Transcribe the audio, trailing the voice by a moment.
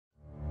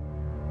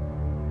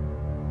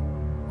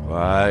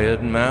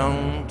quiet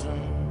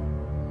mountain,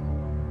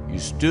 you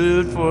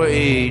stood for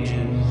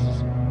ages.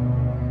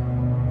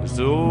 This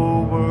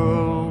old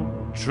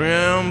world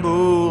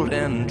trembled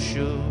and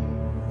shook.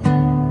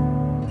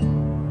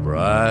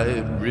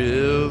 Bright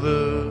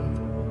river,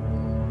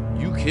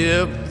 you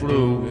kept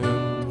flowing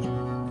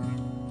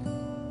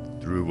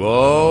through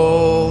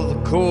all the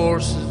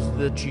courses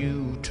that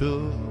you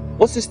took.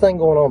 What's this thing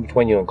going on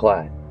between you and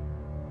Clyde?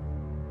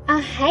 I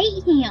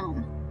hate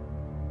him.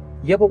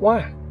 Yeah, but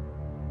why?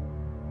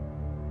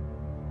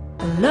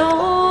 A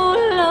low,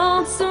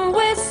 lonesome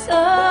whistle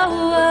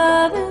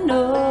of an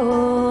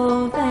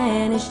old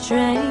vanished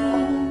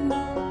train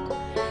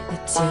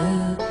that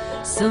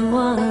took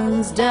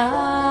someone's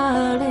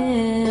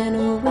darling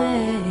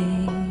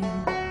away.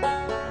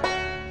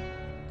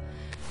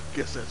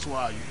 Guess that's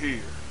why you're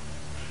here.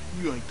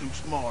 You ain't too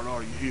smart,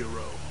 are you,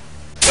 hero?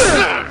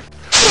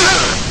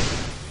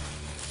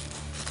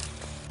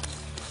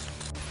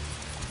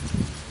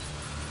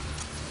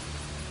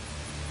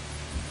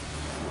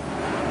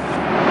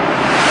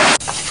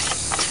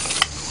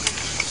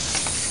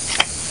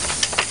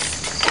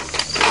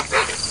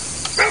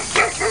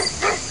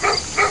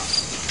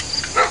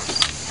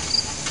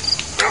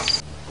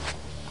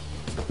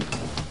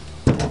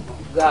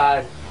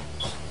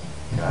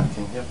 God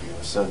can help you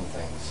with sudden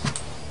things.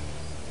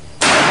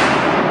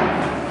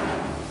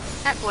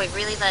 That boy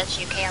really loves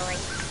you, Kelly.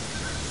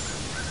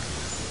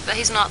 But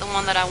he's not the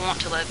one that I want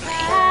to love me.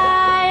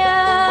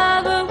 Cry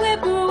of a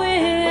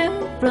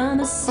whippoorwill from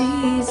a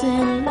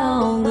season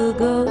long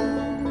ago.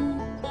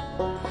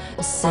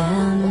 A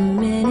sound of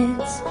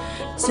minutes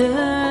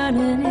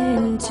turning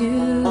into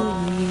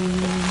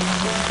years.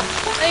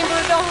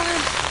 Amber,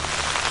 darling!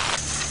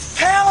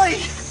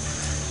 Callie!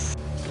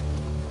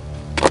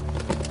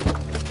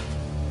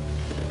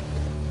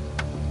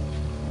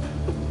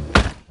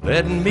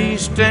 Let me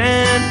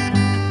stand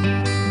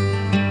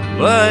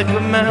like a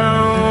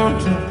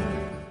mountain